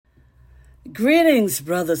Greetings,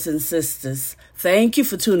 brothers and sisters. Thank you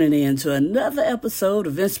for tuning in to another episode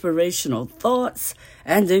of Inspirational Thoughts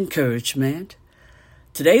and Encouragement.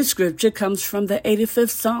 Today's scripture comes from the 85th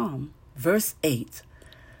Psalm, verse 8.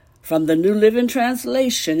 From the New Living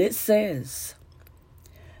Translation, it says,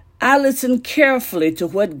 I listen carefully to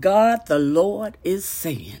what God the Lord is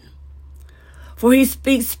saying, for he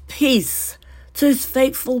speaks peace to his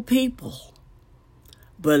faithful people,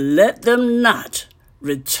 but let them not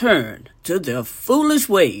return to their foolish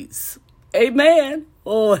ways. Amen.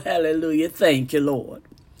 Oh, hallelujah. Thank you, Lord.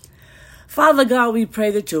 Father God, we pray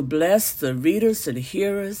that you'll bless the readers and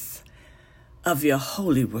hearers of your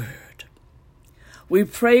holy word. We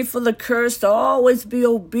pray for the courage to always be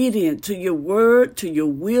obedient to your word, to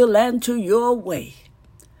your will, and to your way.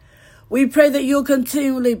 We pray that you'll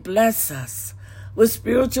continually bless us with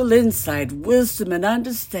spiritual insight, wisdom, and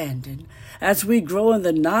understanding as we grow in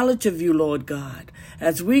the knowledge of you, Lord God,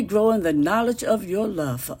 as we grow in the knowledge of your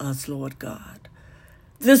love for us, Lord God.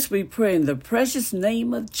 This we pray in the precious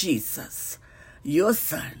name of Jesus, your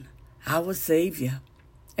Son, our Savior.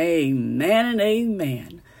 Amen and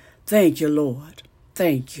amen. Thank you, Lord.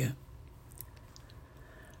 Thank you.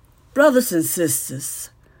 Brothers and sisters,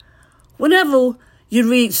 whenever you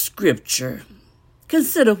read Scripture,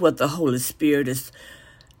 consider what the Holy Spirit is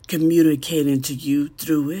communicating to you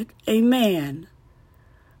through it. Amen.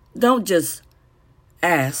 Don't just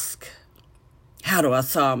ask, how do I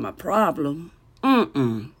solve my problem?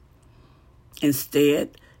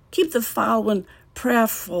 Instead, keep the following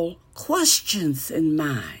prayerful questions in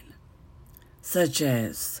mind, such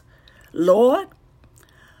as, Lord,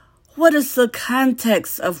 what is the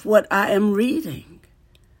context of what I am reading?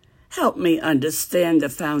 Help me understand the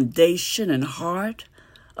foundation and heart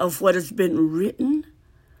of what has been written.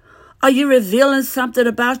 Are you revealing something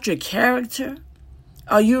about your character?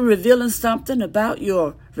 Are you revealing something about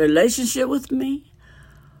your relationship with me?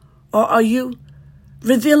 Or are you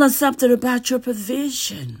revealing something about your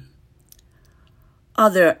provision? Are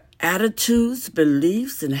there attitudes,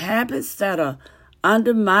 beliefs, and habits that are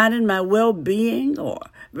undermining my well-being or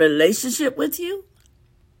relationship with you?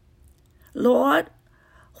 Lord,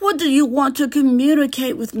 what do you want to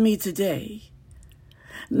communicate with me today?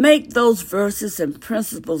 Make those verses and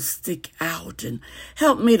principles stick out and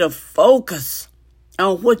help me to focus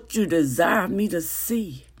on what you desire me to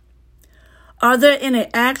see. Are there any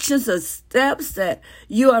actions or steps that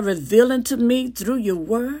you are revealing to me through your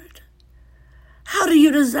word? How do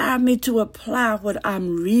you desire me to apply what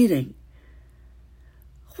I'm reading?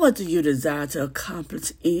 What do you desire to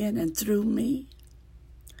accomplish in and through me?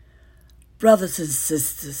 Brothers and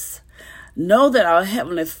sisters, know that our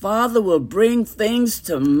Heavenly Father will bring things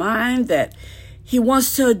to mind that He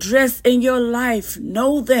wants to address in your life.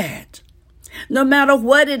 Know that. No matter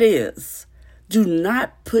what it is, do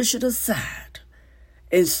not push it aside.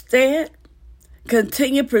 Instead,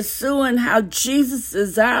 continue pursuing how Jesus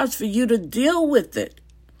desires for you to deal with it.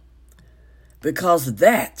 Because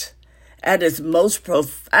that, at its most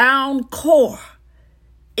profound core,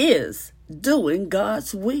 is doing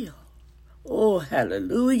God's will. Oh,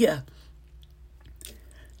 hallelujah.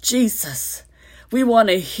 Jesus, we want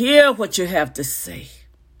to hear what you have to say.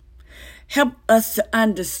 Help us to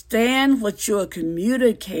understand what you are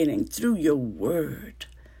communicating through your word.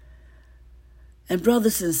 And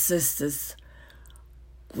brothers and sisters,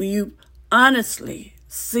 will you honestly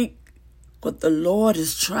seek what the Lord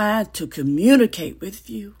is trying to communicate with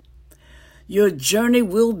you? Your journey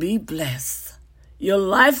will be blessed. Your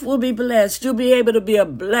life will be blessed. You'll be able to be a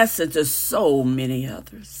blessing to so many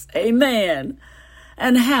others. Amen.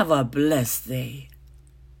 And have a blessed day.